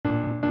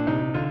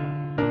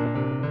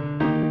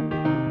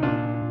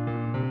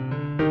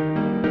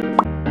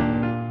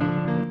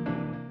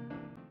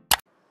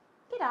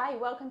Hi,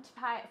 welcome to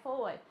Pay It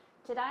Forward.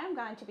 Today I'm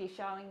going to be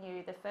showing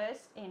you the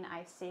first in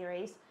a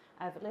series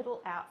of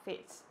little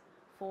outfits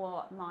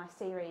for my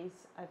series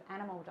of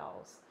animal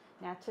dolls.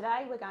 Now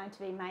today we're going to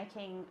be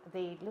making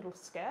the little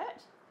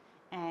skirt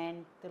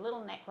and the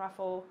little neck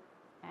ruffle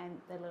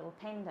and the little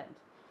pendant.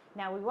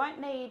 Now we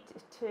won't need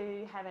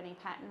to have any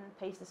pattern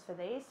pieces for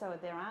these, so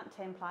there aren't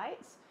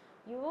templates.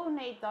 You will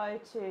need though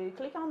to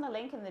click on the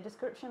link in the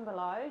description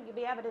below. You'll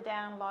be able to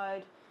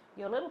download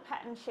your little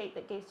pattern sheet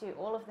that gives you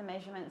all of the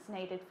measurements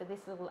needed for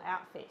this little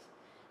outfit.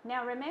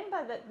 Now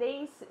remember that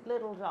these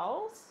little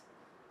dolls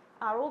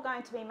are all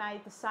going to be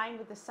made the same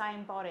with the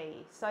same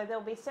body. So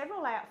there'll be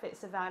several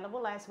outfits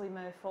available as we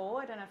move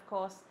forward, and of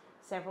course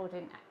several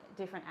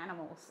different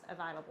animals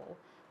available.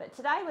 But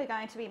today we're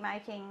going to be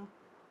making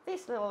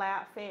this little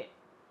outfit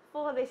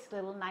for this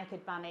little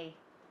naked bunny.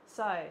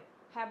 So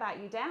how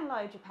about you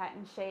download your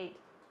pattern sheet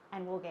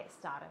and we'll get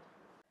started.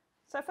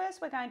 So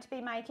first we're going to be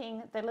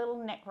making the little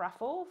neck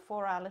ruffle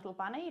for our little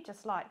bunny,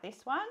 just like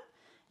this one.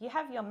 You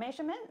have your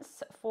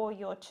measurements for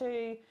your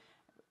two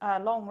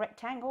long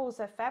rectangles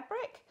of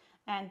fabric,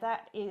 and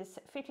that is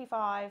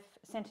 55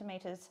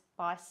 centimetres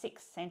by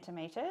 6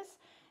 centimetres.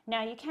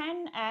 Now you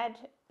can add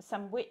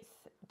some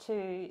width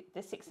to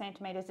the 6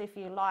 centimetres if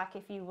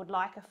you would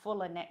like a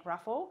fuller neck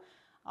ruffle.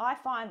 I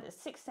find that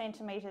 6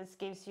 centimetres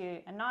gives you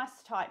a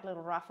nice tight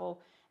little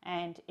ruffle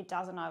and it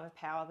doesn't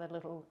overpower the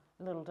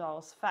little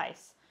doll's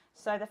face.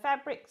 So the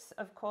fabrics,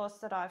 of course,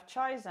 that I've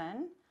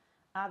chosen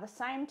are the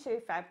same two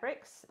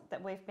fabrics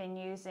that we've been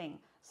using.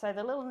 So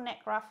the little neck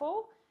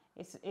ruffle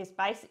is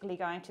basically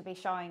going to be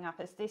showing up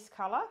as this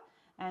colour,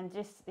 and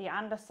just the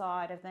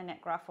underside of the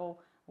neck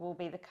ruffle will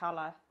be the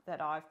colour that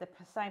the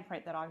same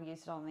print that I've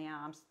used on the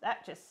arms.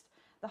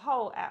 The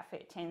whole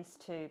outfit tends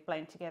to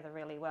blend together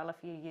really well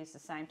if you use the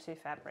same two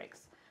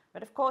fabrics.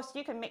 But of course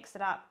you can mix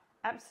it up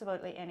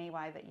absolutely any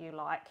way that you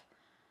like.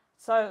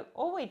 So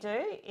all we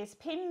do is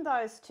pin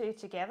those two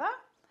together,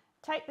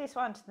 take this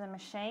one to the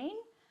machine,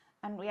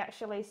 and we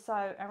actually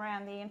sew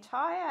around the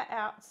entire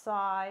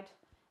outside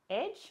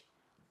edge,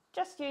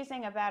 just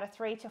using about a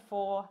 3 to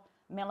 4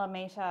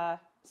 millimetre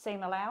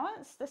seam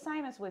allowance, the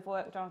same as we've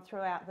worked on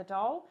throughout the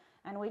doll.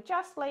 And we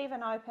just leave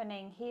an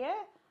opening here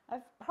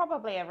of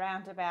probably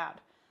around about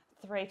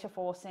 3 to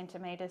 4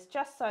 centimetres,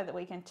 just so that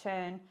we can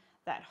turn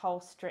that whole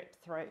strip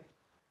through.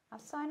 I've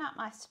sewn up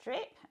my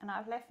strip and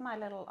I've left my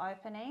little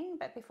opening,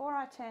 but before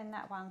I turn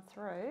that one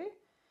through,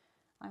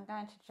 I'm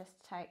going to just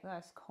take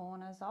those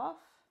corners off,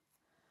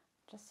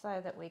 just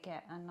so that we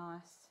get a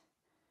nice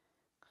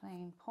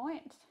clean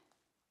point.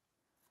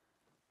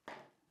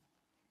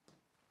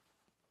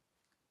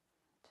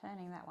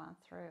 Turning that one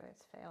through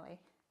is fairly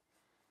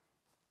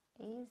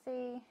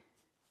easy.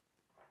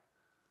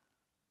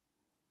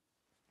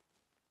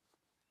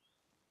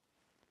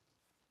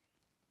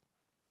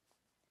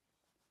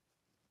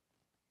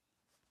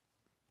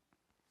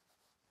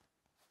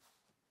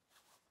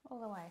 All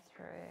the way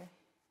through,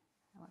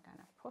 and we're going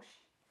to push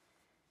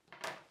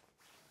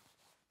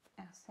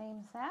our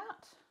seams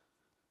out,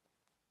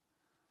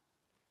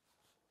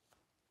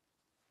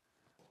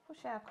 push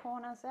our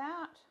corners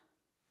out,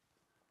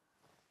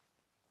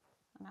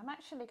 and I'm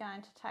actually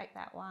going to take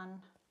that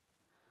one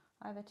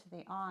over to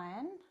the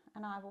iron,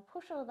 and I will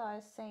push all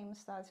those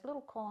seams, those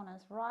little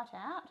corners, right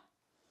out,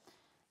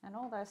 and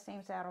all those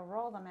seams out, I'll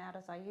roll them out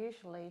as I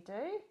usually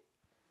do.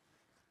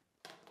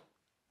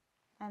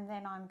 And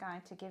then I'm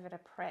going to give it a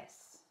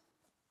press.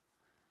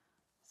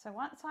 So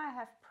once I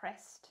have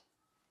pressed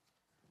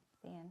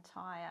the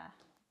entire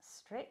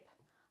strip,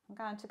 I'm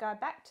going to go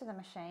back to the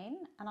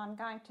machine and I'm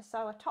going to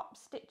sew a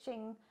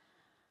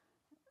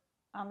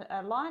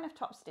line of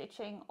top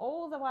stitching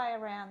all the way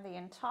around the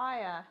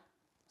entire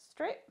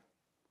strip,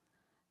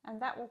 and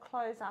that will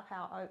close up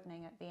our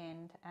opening at the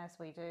end as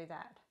we do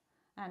that.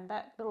 And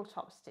that little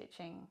top stitch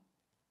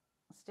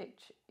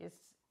is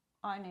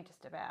only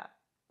just about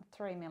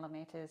 3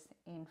 millimetres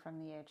in from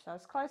the edge, so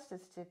as close to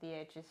the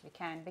edge as you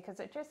can, because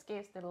it just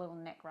gives the little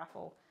neck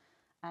ruffle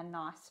a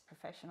nice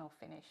professional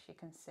finish. You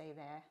can see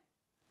there.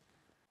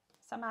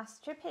 So my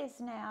strip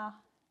is now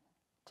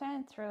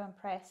turned through and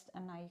pressed,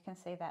 and now you can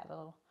see that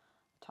little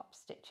top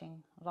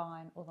stitching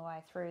line all the way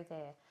through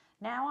there.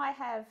 Now I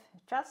have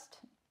just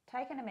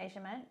taken a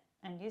measurement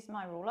and used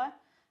my ruler,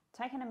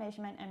 taken a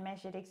measurement and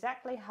measured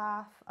exactly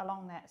half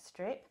along that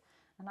strip,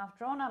 and I've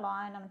drawn a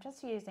line. I'm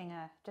just using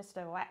just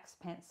a wax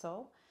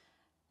pencil,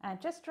 and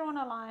just drawn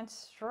a line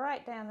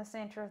straight down the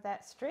centre of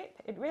that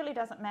strip. It really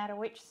doesn't matter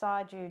which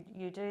side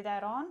you do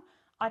that on.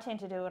 I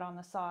tend to do it on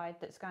the side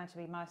that's going to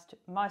be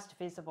most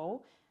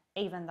visible,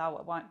 even though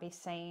it won't be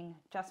seen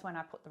just when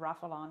I put the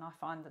ruffle on. I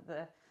find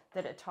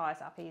that it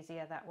ties up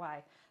easier that way.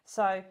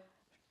 So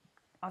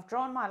I've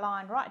drawn my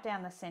line right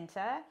down the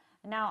centre.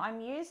 Now I'm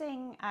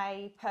using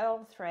a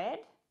pearl thread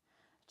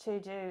to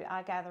do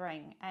our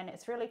gathering, and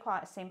it's really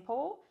quite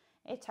simple.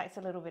 It takes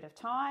a little bit of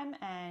time,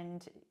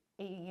 and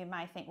you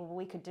may think, well,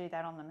 we could do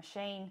that on the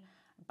machine,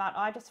 but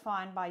I just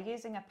find by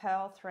using a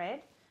pearl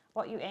thread,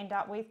 what you end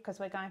up with, because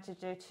we're going to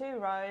do 2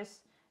 rows,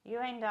 you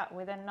end up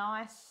with a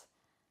nice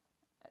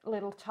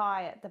little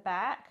tie at the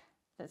back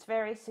that's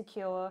very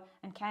secure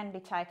and can be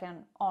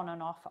taken on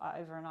and off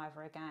over and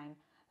over again.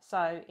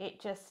 So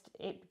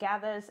it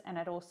gathers, and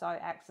it also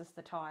acts as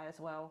the tie as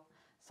well.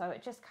 So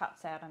it just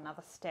cuts out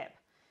another step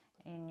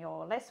in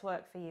your less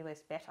work for you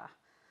is better.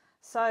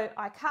 So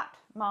I cut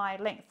my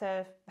length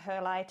of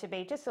hurley to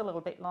be just a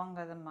little bit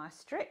longer than my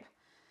strip,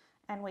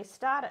 and we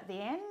start at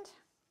the end,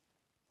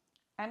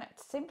 and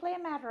it's simply a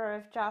matter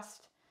of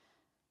just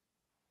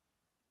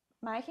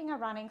making a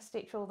running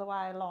stitch all the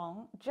way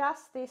along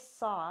just this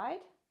side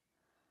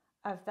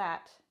of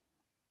that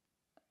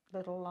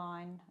little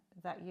line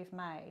that you've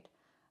made.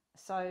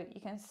 So you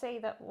can see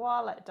that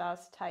while it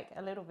does take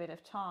a little bit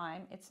of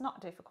time, it's not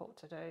difficult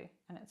to do,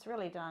 and it's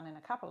really done in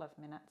a couple of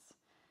minutes,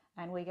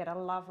 and we get a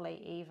lovely,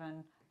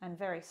 even and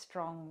very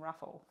strong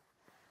ruffle.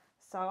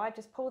 So I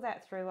just pull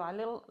that through, I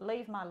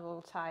leave my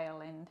little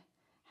tail end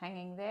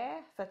hanging there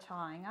for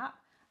tying up,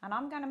 and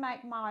I'm going to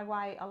make my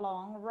way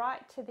along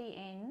right to the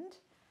end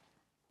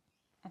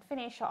and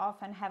finish off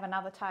and have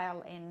another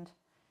tail end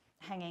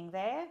hanging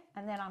there,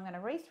 and then I'm going to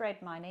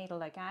rethread my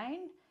needle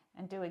again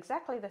and do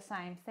exactly the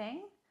same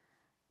thing,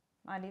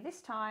 only this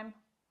time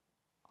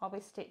I'll be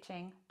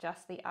stitching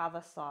just the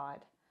other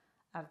side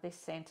of this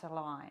center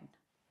line.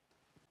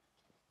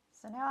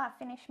 So now I've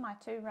finished my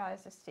 2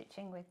 rows of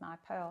stitching with my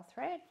pearl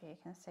thread. You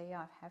can see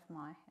I have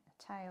my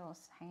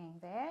tails hanging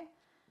there,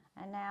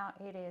 and now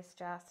it is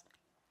just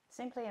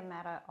simply a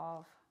matter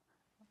of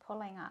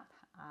pulling up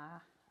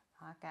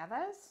our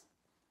gathers.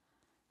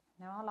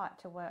 Now I like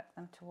to work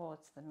them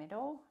towards the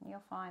middle, and you'll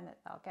find that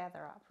they'll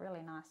gather up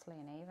really nicely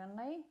and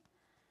evenly.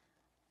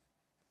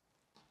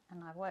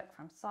 And I work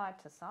from side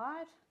to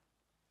side,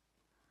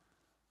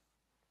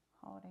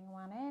 holding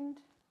one end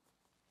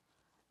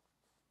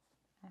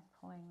and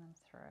pulling them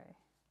through.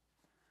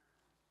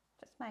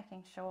 Just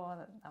making sure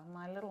that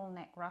my little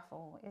neck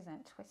ruffle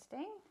isn't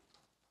twisting.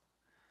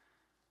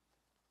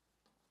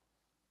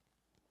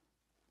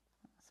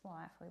 That's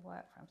why if we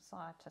work from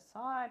side to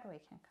side, we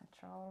can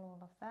control all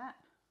of that.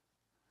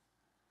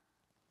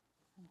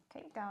 And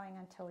keep going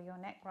until your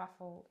neck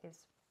ruffle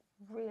is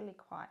really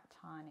quite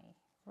tiny,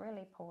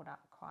 really pulled up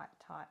quite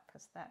tight,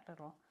 because that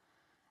little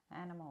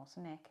animal's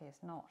neck is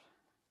not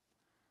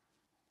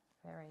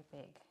very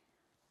big.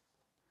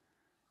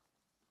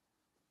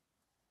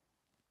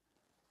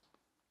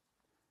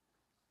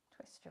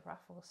 Twist your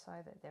ruffles so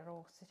that they're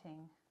all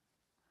sitting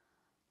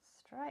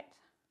straight.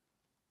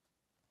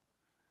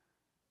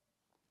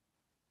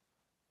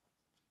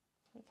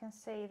 You can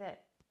see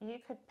that you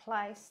could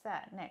place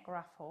that neck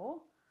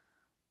ruffle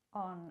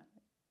on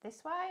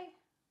this way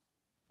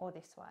or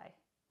this way.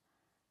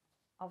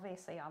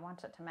 Obviously I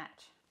want it to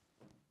match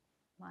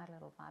my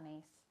little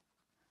bunny's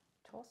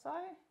torso,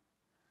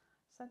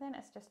 so then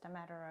it's just a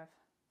matter of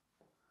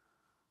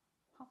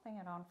popping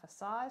it on for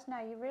size.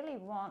 Now you really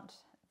want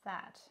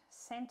that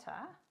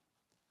center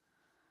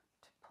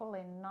to pull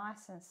in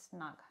nice and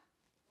snug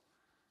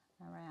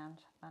around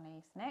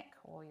Bunny's neck,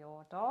 or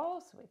your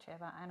doll's,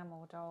 whichever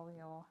animal doll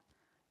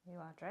you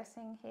are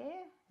dressing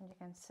here. And you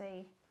can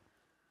see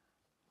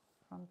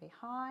from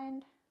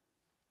behind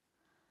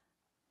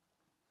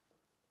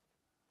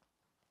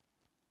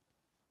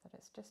that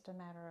it's just a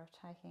matter of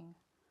taking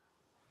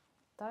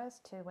those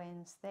 2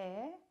 ends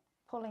there,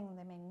 pulling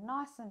them in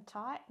nice and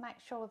tight. Make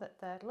sure that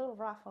the little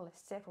ruffle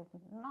is settled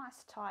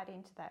nice tight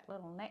into that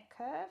little neck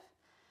curve,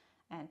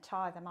 and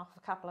tie them off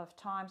a couple of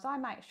times. I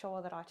make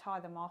sure that I tie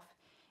them off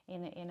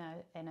in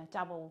a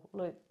double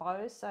loop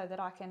bow, so that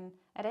I can,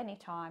 at any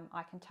time,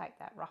 I can take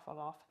that ruffle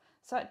off.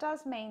 So it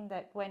does mean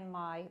that when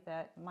my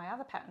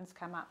other patterns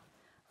come up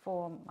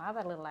for my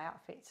other little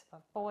outfits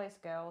of boys,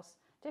 girls,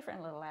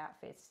 different little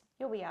outfits,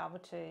 you'll be able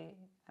to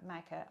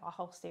make a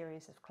whole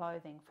series of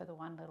clothing for the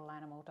one little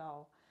animal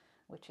doll,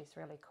 which is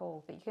really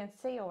cool. But you can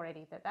see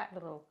already that that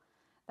little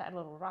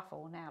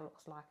ruffle now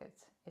looks like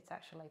it's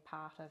actually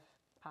part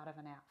of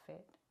an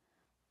outfit.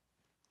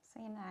 So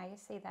now you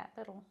see that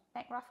little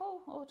neck ruffle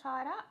all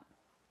tied up.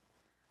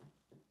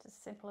 Just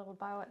a simple little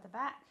bow at the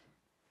back,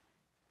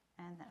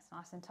 and that's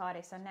nice and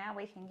tidy. So now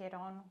we can get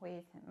on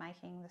with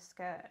making the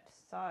skirt.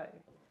 So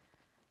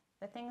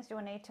the things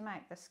you'll need to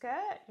make the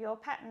skirt: your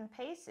pattern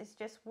piece is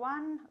just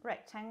one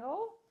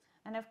rectangle,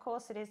 and of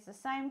course it is the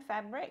same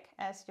fabric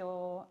as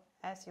your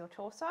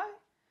torso,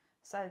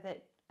 so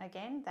that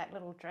again that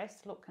little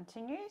dress look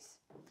continues.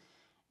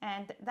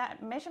 And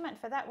that measurement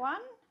for that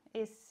one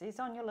is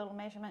on your little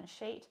measurement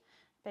sheet,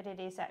 but it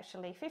is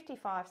actually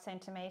 55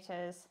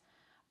 centimeters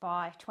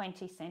by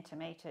 20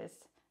 centimeters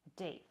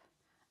deep.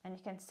 And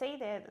you can see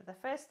there that the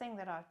first thing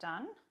that I've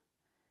done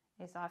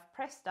is I've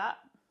pressed up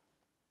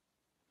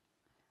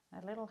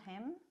a little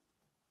hem.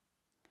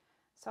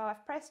 So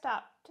I've pressed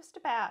up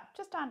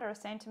just under a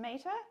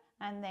centimetre,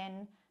 and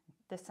then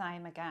the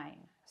same again,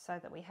 so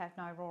that we have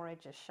no raw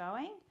edges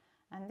showing.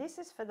 And this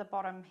is for the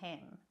bottom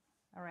hem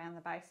around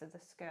the base of the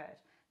skirt.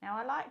 Now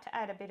I like to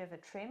add a bit of a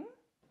trim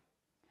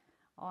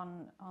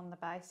on the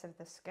base of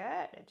the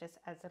skirt. It just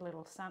adds a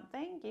little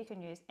something. You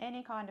can use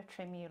any kind of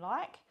trim you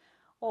like,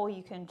 or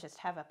you can just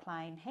have a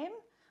plain hem,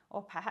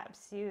 or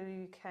perhaps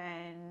you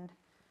can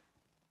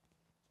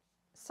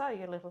sew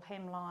your little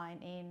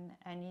hemline in,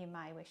 and you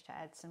may wish to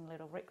add some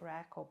little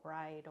rickrack or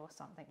braid or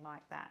something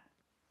like that.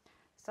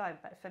 So,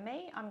 but for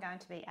me, I'm going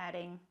to be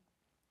adding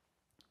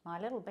my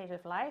little bit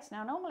of lace.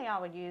 Now normally I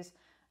would use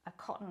a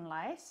cotton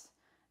lace.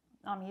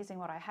 I'm using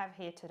what I have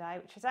here today,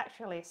 which is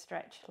actually a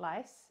stretch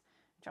lace,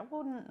 which I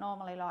wouldn't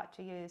normally like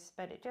to use,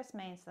 but it just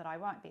means that I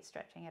won't be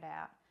stretching it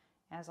out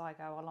as I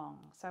go along.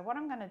 So what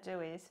I'm going to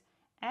do is,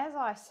 as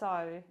I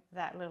sew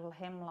that little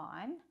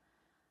hemline,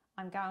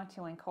 I'm going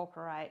to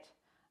incorporate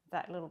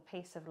that little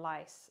piece of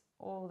lace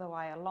all the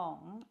way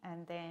along,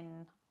 and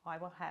then I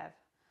will have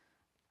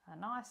a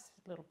nice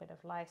little bit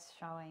of lace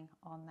showing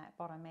on that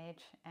bottom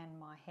edge, and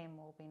my hem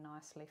will be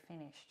nicely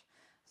finished.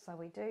 So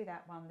we do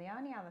that one. The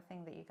only other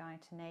thing that you're going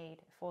to need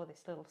for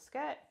this little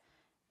skirt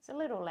is a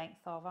little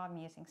length of, I'm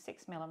using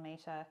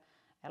 6mm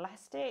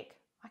elastic.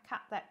 I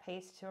cut that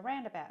piece to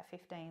around about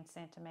 15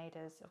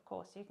 centimetres. Of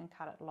course you can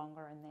cut it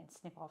longer and then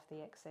snip off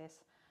the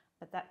excess,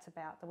 but that's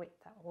about the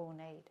width that we'll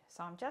need.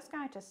 So I'm just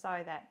going to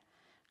sew that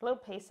little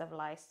piece of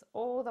lace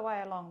all the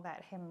way along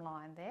that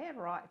hemline there,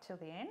 right till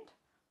the end.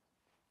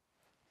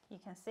 You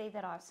can see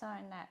that I've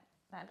sewn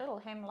that little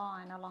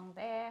hemline along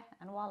there,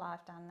 and while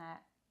I've done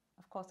that,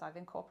 of course I've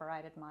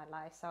incorporated my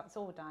lace, so it's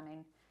all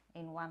done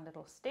in one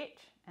little stitch,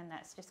 and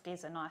that just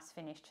gives a nice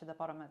finish to the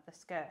bottom of the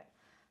skirt.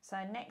 So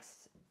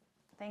next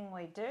thing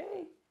we do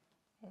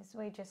is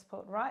we just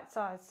put right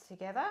sides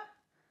together,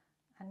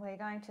 and we're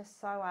going to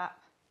sew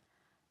up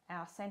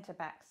our centre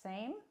back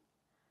seam,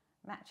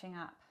 matching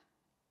up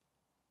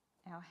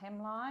our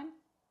hemline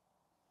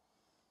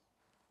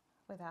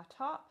with our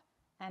top,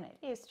 and it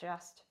is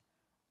just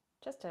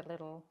a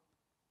little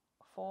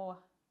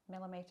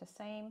 4mm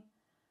seam.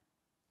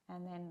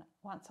 And then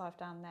once I've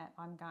done that,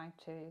 I'm going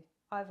to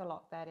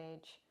overlock that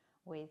edge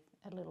with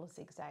a little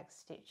zigzag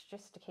stitch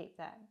just to keep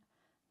that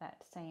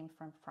seam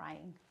from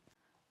fraying.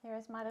 There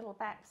is my little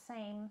back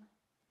seam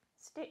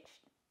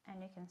stitched,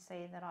 and you can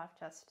see that I've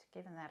just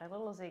given that a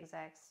little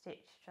zigzag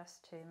stitch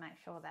just to make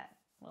sure that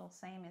little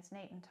seam is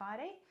neat and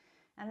tidy.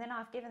 And then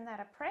I've given that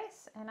a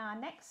press, and our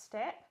next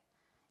step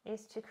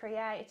is to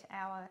create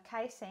our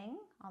casing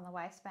on the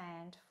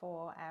waistband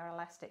for our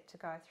elastic to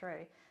go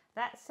through.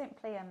 That's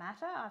simply a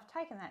matter, I've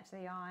taken that to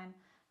the iron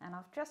and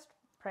I've just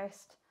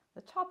pressed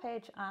the top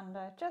edge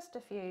under just a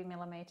few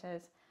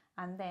millimetres,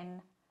 and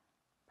then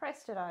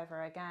pressed it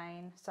over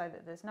again so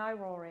that there's no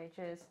raw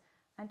edges,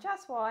 and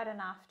just wide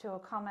enough to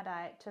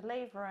accommodate, to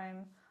leave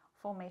room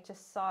for me to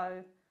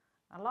sew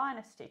a line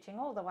of stitching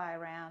all the way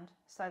around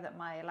so that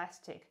my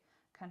elastic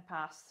can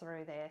pass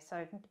through there.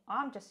 So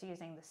I'm just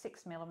using the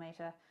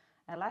 6mm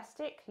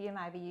elastic. You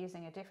may be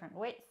using a different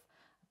width,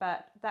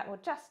 but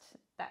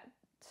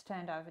that's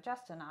turned over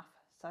just enough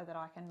so that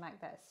I can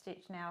make that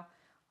stitch. Now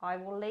I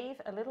will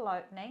leave a little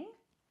opening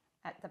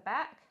at the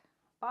back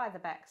by the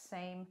back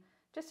seam,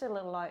 just a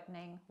little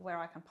opening where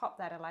I can pop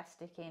that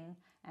elastic in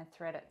and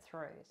thread it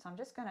through. So I'm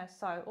just going to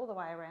sew all the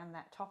way around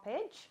that top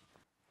edge.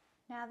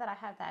 Now that I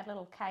have that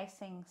little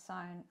casing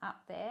sewn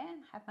up there,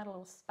 have my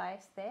little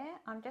space there,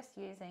 I'm just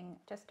using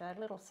just a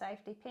little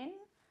safety pin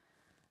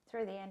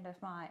through the end of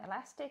my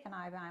elastic, and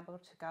I'm able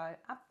to go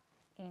up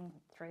in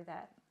through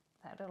that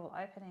little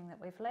opening that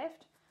we've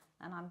left,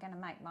 and I'm going to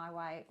make my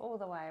way all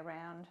the way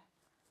around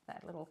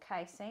that little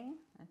casing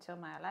until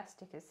my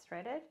elastic is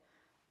threaded.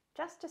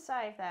 Just to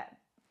save that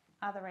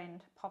other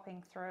end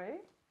popping through,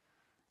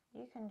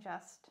 you can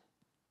just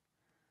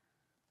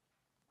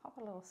pop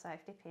a little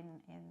safety pin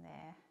in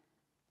there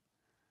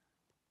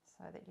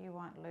so that you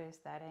won't lose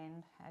that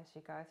end as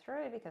you go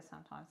through, because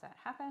sometimes that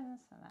happens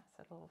and that's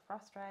a little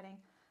frustrating.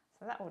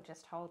 So that will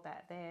just hold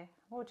that there.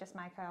 We'll just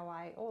make our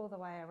way all the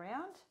way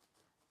around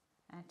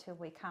until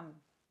we come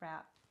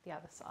out the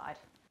other side.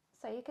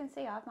 So you can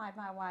see I've made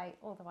my way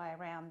all the way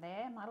around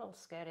there. My little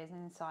skirt is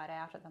inside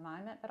out at the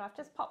moment, but I've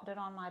just popped it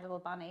on my little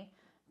bunny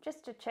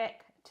just to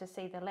check to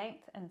see the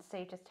length and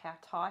see just how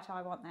tight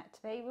I want that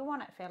to be. We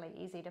want it fairly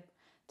easy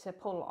to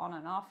pull on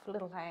and off.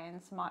 Little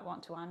hands might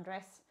want to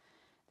undress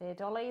their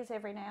dollies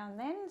every now and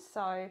then,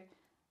 so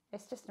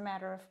it's just a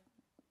matter of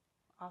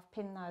I've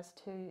pinned those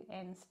two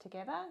ends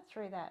together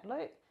through that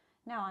loop.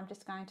 Now I'm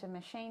just going to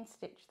machine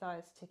stitch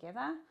those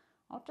together.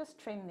 I'll just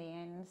trim the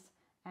ends,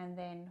 and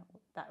then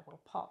that will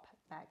pop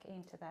back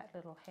into that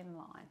little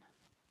hemline.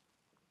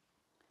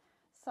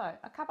 So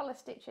a couple of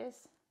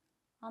stitches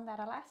on that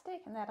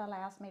elastic, and that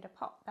allows me to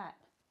pop that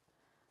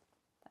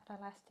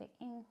elastic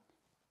in,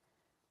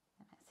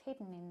 and it's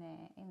hidden in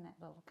there in that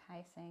little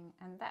casing,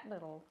 and that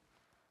little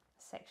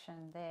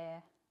section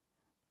there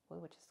we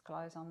would just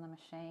close on the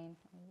machine.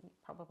 You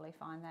probably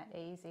find that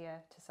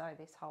easier to sew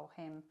this whole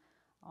hem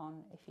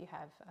on if you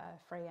have a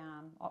free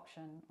arm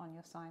option on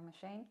your sewing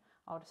machine.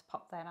 I'll just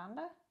pop that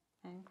under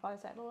and close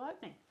that little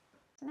opening.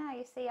 So now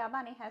you see our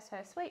bunny has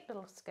her sweet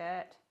little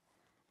skirt,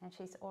 and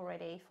she's all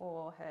ready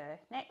for her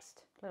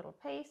next little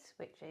piece,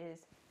 which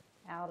is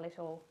our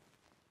little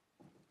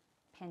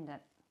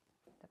pendant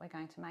that we're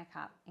going to make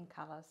up in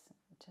colours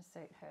to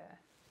suit her.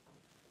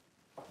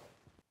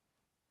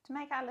 To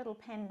make our little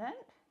pendant,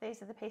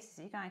 these are the pieces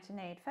you're going to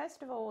need.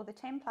 First of all, the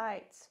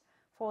templates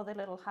for the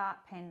little heart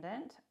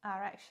pendant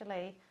are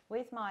actually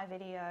with my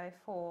video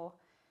for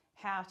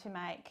how to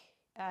make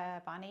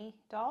a bunny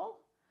doll.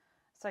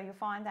 So you'll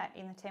find that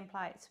in the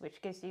templates, which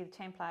gives you the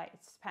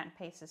templates, pattern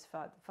pieces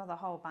for the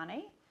whole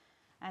bunny.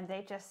 And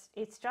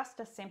it's just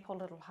a simple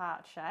little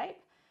heart shape.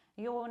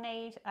 You'll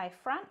need a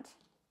front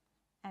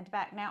and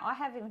back. Now I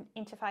have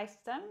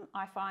interfaced them.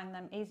 I find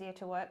them easier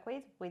to work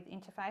with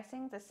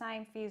interfacing. The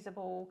same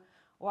fusible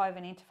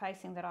woven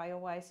interfacing that I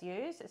always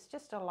use. It's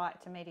just a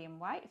light to medium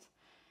weight.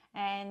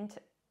 And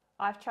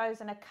I've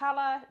chosen a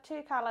colour,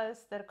 2 colours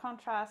that are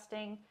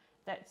contrasting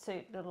that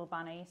suit little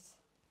bunny's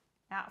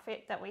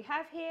outfit that we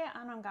have here.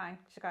 And I'm going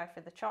to go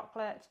for the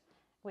chocolate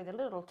with a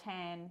little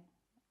tan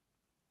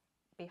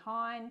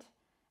behind.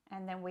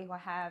 And then we will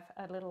have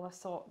a little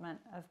assortment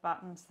of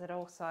buttons that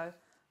also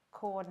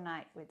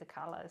coordinate with the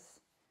colours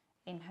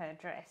in her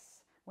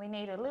dress. We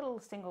need a little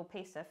single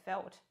piece of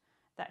felt.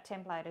 That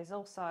template is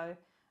also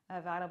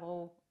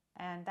available,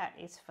 and that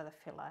is for the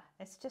filler.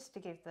 It's just to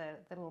give the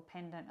little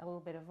pendant a little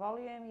bit of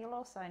volume. You'll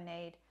also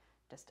need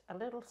just a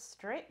little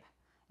strip.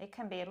 It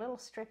can be a little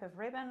strip of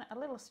ribbon, a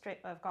little strip.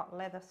 I've got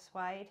leather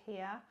suede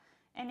here,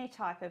 any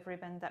type of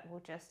ribbon that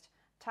will just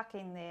tuck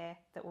in there,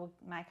 that will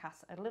make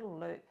us a little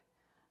loop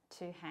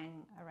to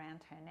hang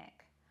around her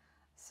neck.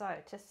 So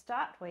to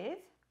start with,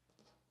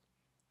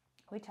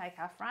 we take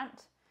our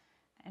front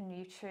and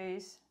you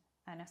choose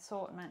an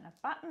assortment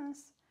of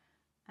buttons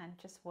and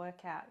just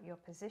work out your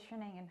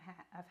positioning and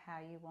of how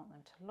you want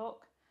them to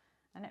look.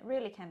 And it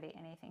really can be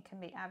anything, can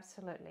be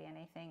absolutely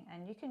anything.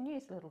 And you can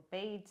use little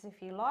beads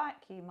if you like.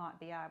 You might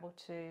be able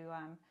to,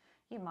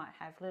 you might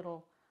have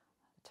little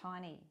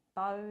tiny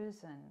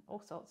bows and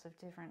all sorts of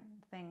different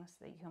things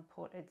that you can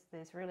put.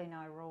 There's really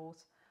no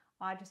rules.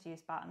 I just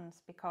use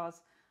buttons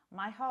because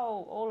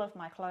all of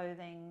my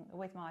clothing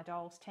with my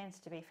dolls tends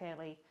to be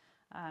fairly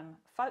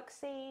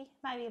folksy,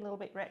 maybe a little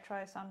bit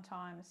retro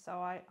sometimes. So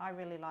I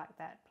really like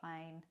that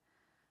plain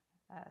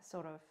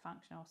sort of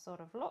functional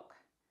sort of look.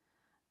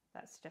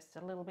 That's just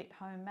a little bit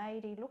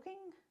homemadey looking.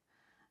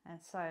 And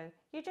so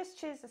you just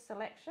choose a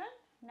selection.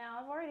 Now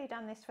I've already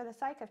done this for the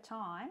sake of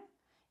time.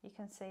 You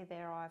can see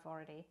there I've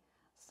already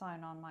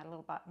sewn on my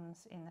little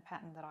buttons in the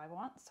pattern that I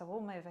want. So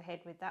we'll move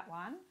ahead with that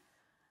one.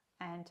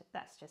 And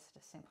that's just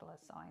as simple as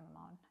sewing them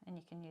on. And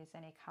you can use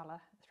any colour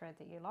thread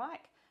that you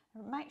like.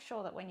 And make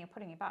sure that when you're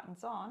putting your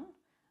buttons on,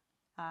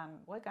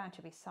 we're going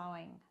to be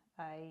sewing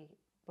a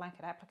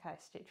blanket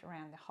applique stitch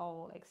around the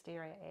whole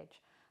exterior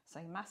edge. So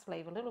you must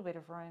leave a little bit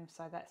of room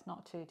so that's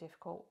not too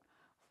difficult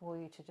for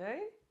you to do.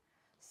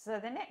 So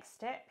the next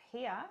step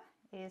here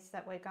is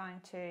that we're going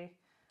to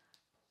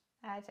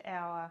add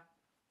our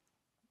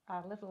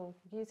little,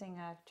 using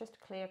just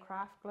clear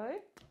craft glue,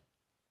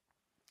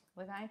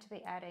 we're going to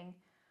be adding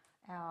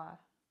our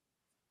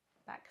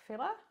back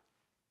filler,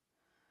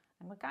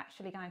 and we're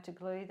actually going to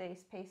glue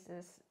these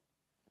pieces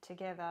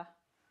together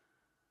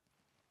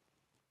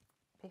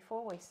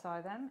before we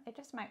sew them. It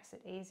just makes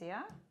it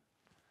easier.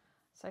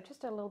 So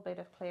just a little bit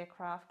of clear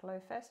craft glue.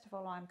 First of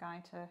all, I'm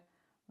going to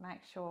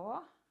make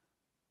sure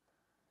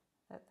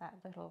that that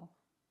little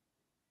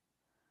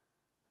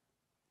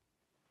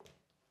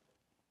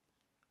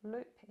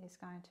loop is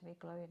going to be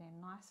glued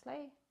in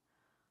nicely.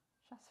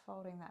 Just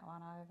folding that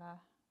one over.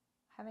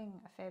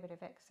 Having a fair bit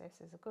of excess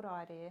is a good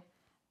idea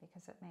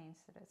because it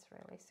means that it's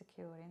really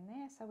secured in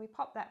there. So we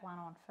pop that one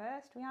on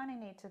first. We only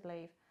need to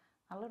leave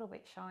a little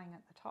bit showing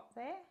at the top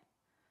there.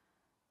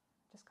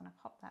 Just going to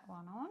pop that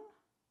one on.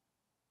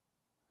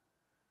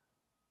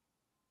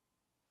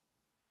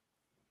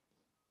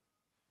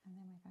 And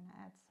then we're going to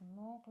add some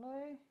more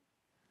glue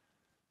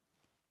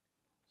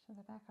to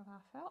the back of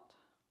our felt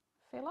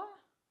filler.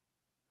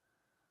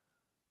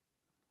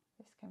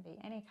 This can be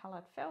any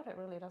coloured felt, it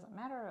really doesn't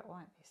matter, it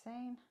won't be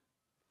seen.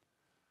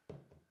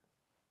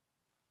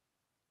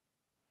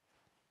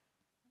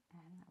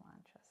 And that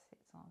one just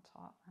sits on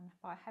top, and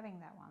by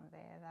having that one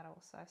there, that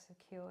also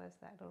secures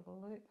that little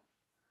loop.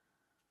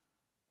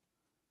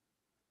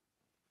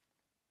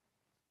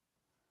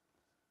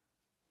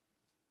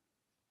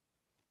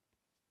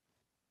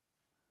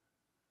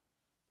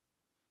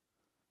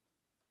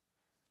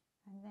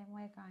 And then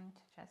we're going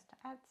to just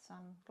add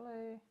some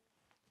glue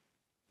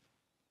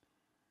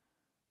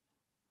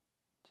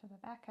to the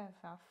back of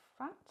our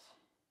front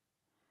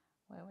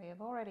where we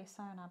have already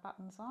sewn our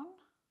buttons on.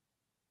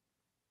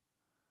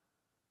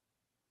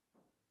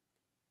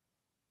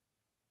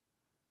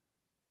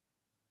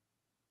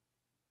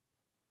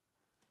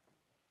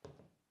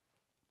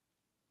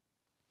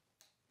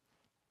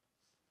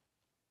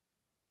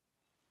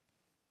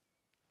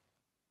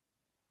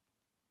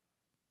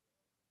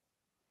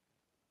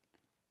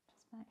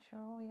 Make sure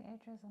all your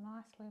edges are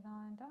nicely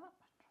lined up.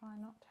 Try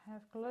not to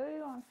have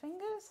glue on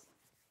fingers.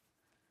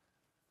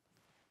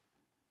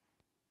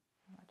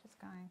 And we're just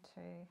going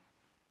to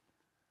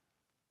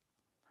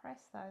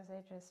press those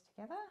edges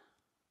together.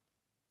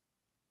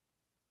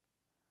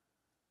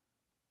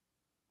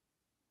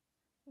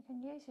 You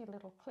can use your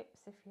little clips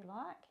if you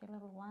like, your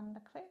little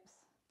wonder clips,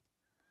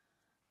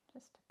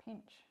 just to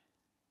pinch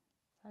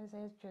those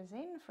edges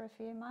in for a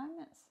few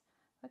moments.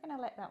 We're going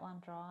to let that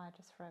one dry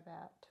just for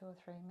about 2 or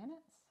 3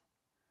 minutes.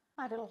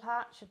 My little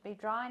heart should be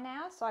dry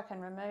now, so I can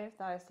remove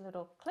those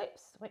little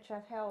clips which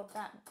have held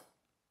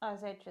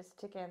those edges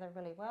together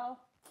really well,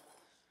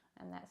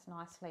 and that's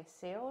nicely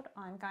sealed.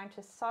 I'm going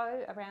to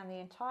sew around the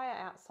entire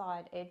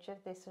outside edge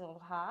of this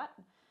little heart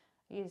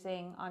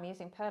I'm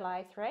using Pearl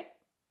A thread,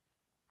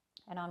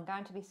 and I'm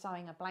going to be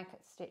sewing a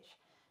blanket stitch.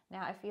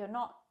 Now if you're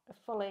not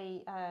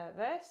fully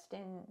versed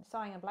in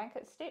sewing a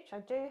blanket stitch, I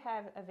do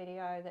have a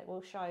video that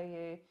will show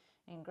you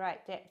in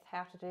great depth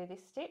how to do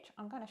this stitch.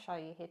 I'm going to show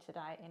you here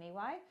today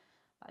anyway,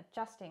 but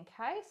just in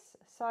case.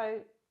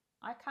 So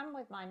I come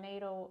with my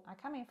needle, I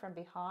come in from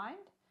behind,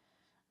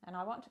 and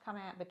I want to come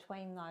out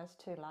between those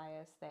 2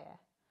 layers there,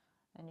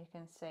 and you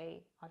can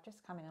see I've just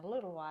come in a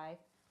little way,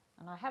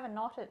 and I have a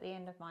knot at the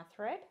end of my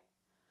thread,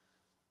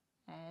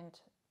 and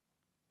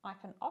I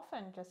can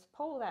often just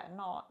pull that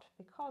knot,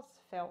 because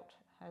felt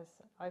has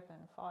open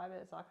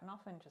fibres. I can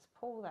often just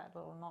pull that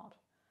little knot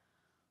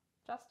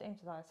just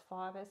into those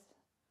fibres,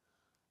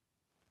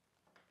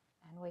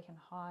 and we can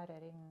hide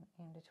it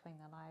in between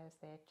the layers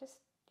there. Just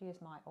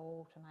use my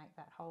awl to make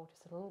that hole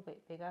just a little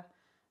bit bigger.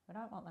 We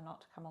don't want the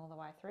knot to come all the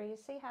way through. You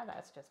see how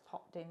that's just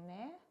popped in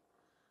there?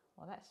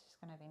 Well, that's just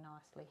going to be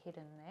nicely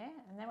hidden there,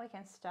 and then we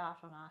can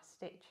start on our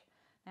stitch.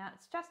 Now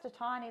it's just a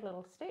tiny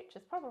little stitch.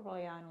 It's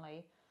probably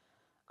only,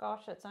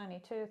 gosh, it's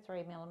only 2 or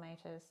 3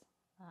 millimeters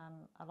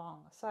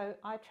along. So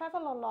I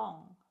travel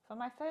along. For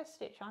my first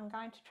stitch, I'm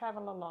going to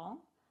travel along,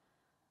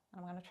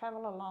 and I'm going to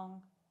travel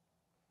along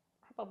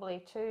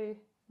probably 2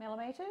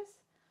 millimeters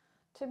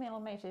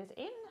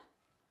in,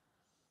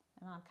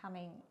 and I'm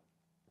coming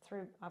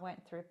through. I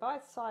went through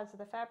both sides of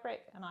the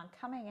fabric, and I'm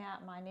coming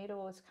out, my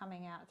needle is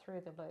coming out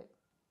through the loop.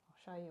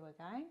 I'll show you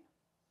again,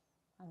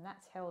 and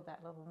that's held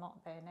that little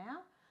knot there now.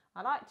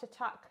 I like to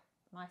tuck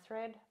my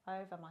thread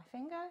over my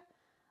finger.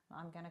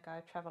 I'm going to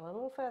go travel a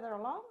little further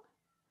along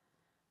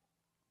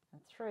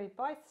and through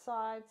both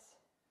sides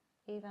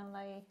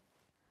evenly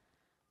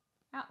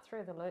out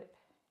through the loop.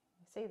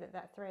 You see that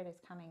that thread is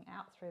coming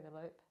out through the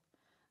loop,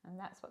 and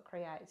that's what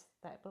creates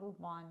that little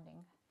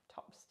winding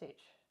top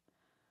stitch.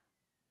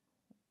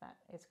 That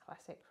is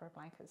classic for a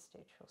blanket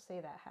stitch. You'll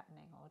see that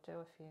happening. I'll do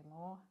a few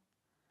more.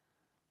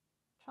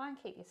 Try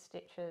and keep your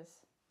stitches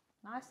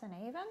nice and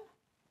even,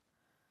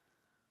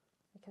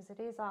 because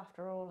it is,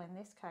 after all, in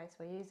this case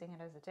we're using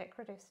it as a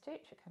decorative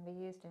stitch. It can be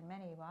used in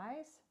many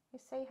ways. You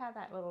see how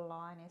that little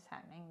line is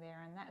happening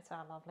there, and that's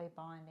our lovely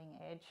binding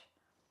edge,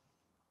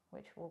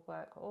 which will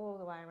work all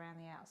the way around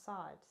the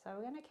outside. So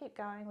we're going to keep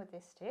going with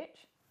this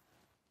stitch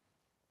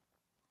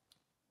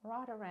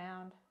right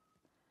around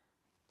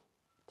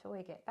till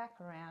we get back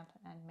around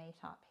and meet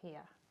up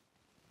here.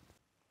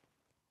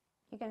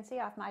 You can see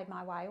I've made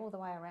my way all the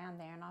way around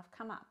there, and I've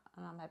come up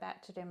and I'm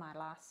about to do my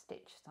last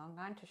stitch. So I'm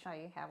going to show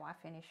you how I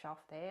finish off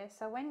there.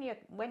 So when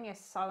you're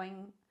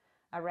sewing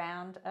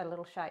around a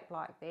little shape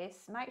like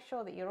this, make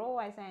sure that you're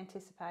always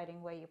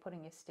anticipating where you're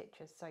putting your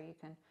stitches, so you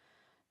can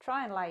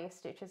try and lay your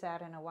stitches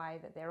out in a way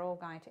that they're all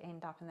going to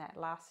end up, and that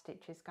last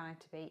stitch is going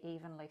to be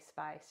evenly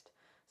spaced.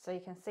 So you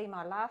can see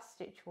my last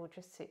stitch will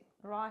just sit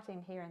right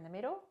in here in the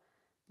middle.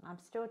 I'm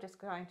still just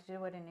going to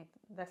do it in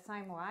the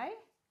same way.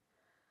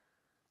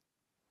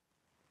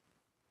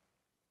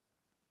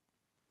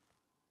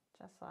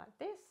 Just like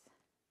this.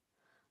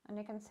 And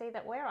you can see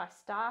that where I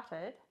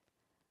started,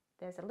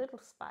 there's a little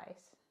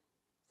space.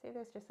 See,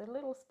 there's just a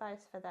little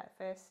space for that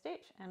first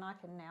stitch, and I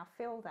can now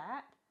fill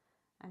that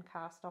and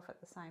cast off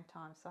at the same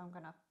time. So I'm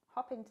going to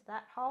hop into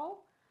that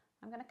hole.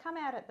 I'm going to come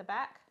out at the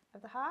back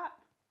of the heart.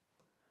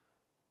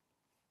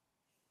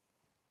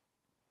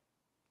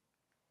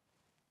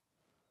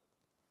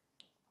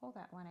 Pull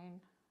that one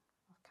in.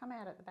 I've come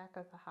out at the back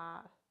of the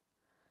heart,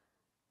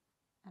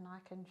 and I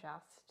can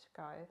just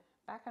go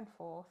back and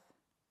forth,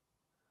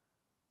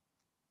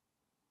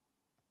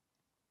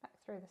 back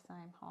through the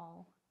same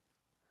hole.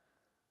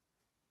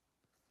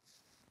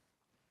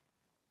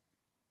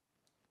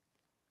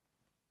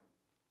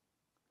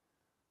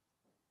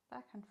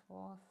 Back and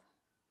forth,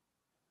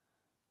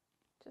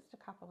 just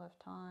a couple of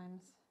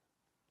times,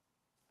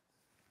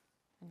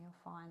 and you'll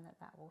find that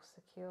that will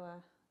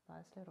secure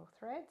those little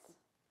threads.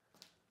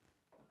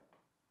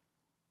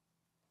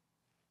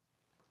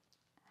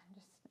 And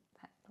just snip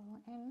that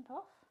little end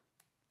off,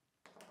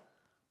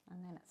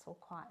 and then it's all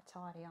quite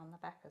tidy on the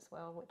back as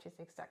well, which is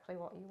exactly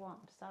what you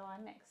want. So our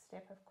next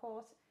step, of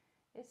course,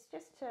 is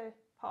just to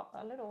pop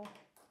a little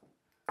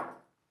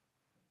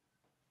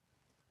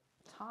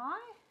tie.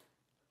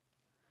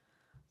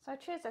 So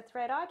choose a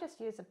thread. I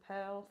just use a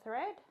pearl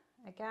thread.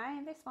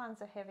 Again, this one's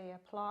a heavier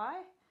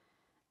ply,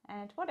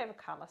 and whatever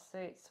colour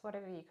suits,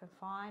 whatever you can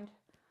find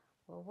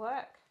will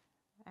work.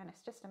 And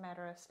it's just a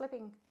matter of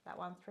slipping that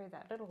one through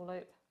that little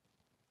loop,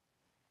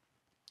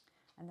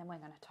 and then we're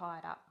going to tie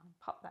it up and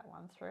pop that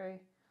one through.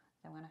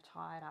 Then we're going to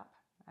tie it up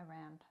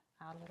around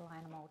our little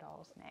animal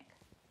doll's neck.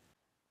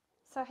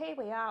 So here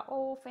we are,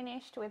 all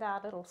finished with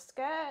our little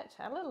skirt,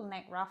 our little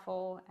neck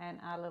ruffle and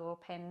our little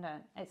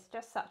pendant. It's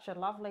just such a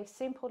lovely,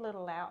 simple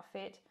little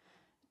outfit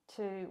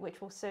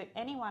which will suit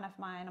any one of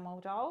my animal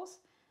dolls.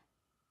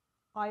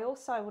 I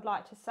also would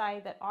like to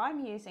say that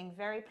I'm using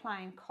very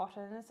plain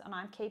cottons and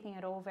I'm keeping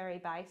it all very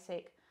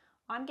basic.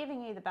 I'm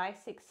giving you the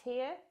basics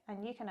here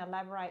and you can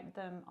elaborate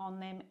on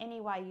them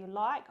any way you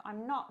like.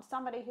 I'm not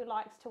somebody who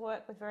likes to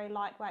work with very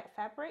lightweight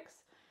fabrics,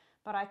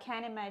 but I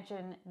can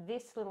imagine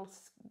this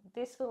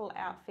little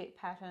outfit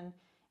pattern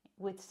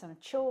with some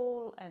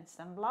tulle and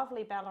some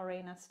lovely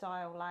ballerina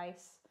style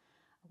lace.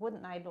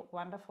 Wouldn't they look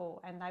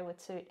wonderful? And they would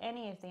suit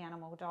any of the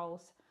animal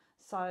dolls.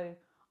 So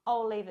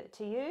I'll leave it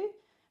to you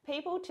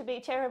people to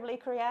be terribly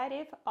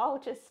creative. I'll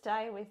just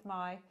stay with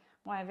my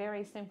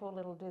very simple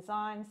little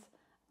designs,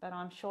 but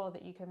I'm sure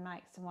that you can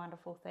make some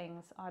wonderful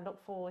things. I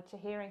look forward to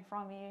hearing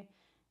from you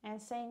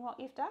and seeing what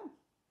you've done.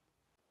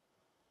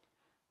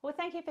 Well,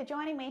 thank you for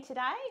joining me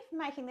today,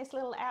 making this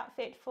little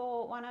outfit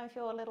for one of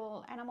your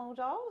little animal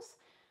dolls.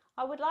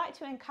 I would like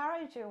to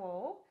encourage you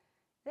all,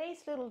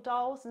 these little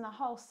dolls and the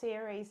whole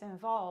series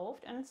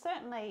involved, and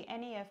certainly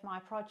any of my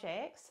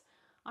projects,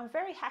 I'm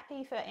very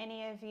happy for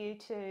any of you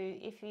to,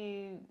 if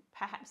you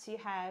perhaps you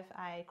have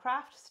a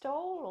craft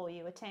stall or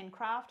you attend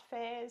craft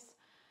fairs,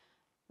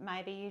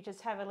 maybe you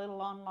just have a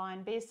little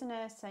online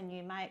business and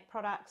you make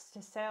products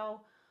to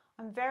sell.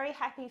 I'm very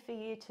happy for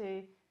you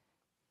to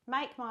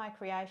make my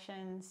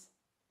creations,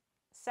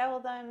 sell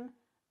them,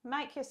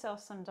 make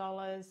yourself some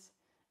dollars,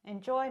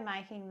 enjoy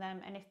making them,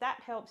 and if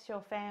that helps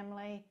your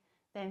family,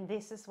 then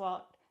this is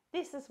what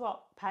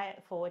Pay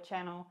It Forward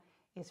channel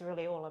is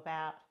really all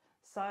about.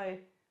 So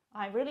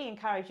I really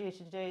encourage you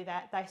to do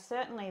that.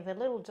 The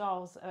little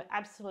dolls are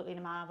absolutely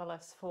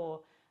marvelous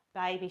for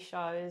baby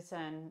shows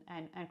and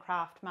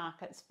craft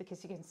markets,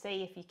 because you can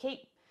see if you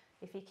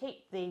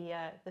keep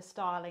the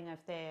styling of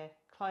their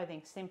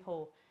clothing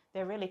simple,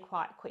 they're really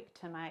quite quick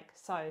to make.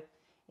 So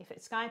if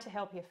it's going to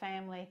help your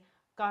family,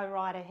 go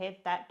right ahead.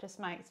 That just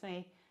makes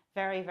me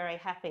very, very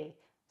happy.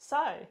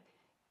 So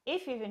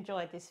if you've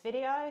enjoyed this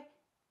video,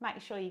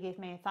 make sure you give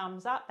me a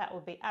thumbs up. That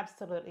would be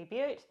absolutely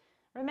beaut.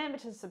 Remember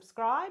to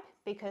subscribe,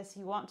 because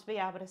you want to be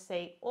able to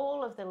see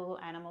all of the little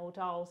animal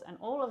dolls and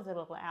all of the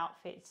little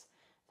outfits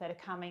that are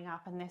coming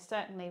up, and there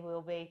certainly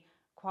will be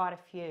quite a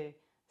few.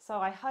 So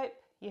I hope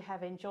you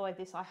have enjoyed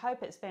this. I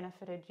hope it's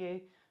benefited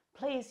you.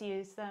 Please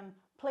use them.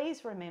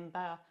 Please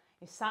remember,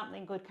 if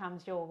something good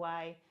comes your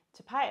way,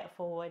 to pay it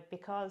forward,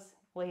 because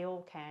we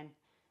all can.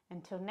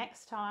 Until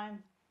next time,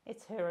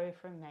 it's hooroo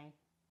from me.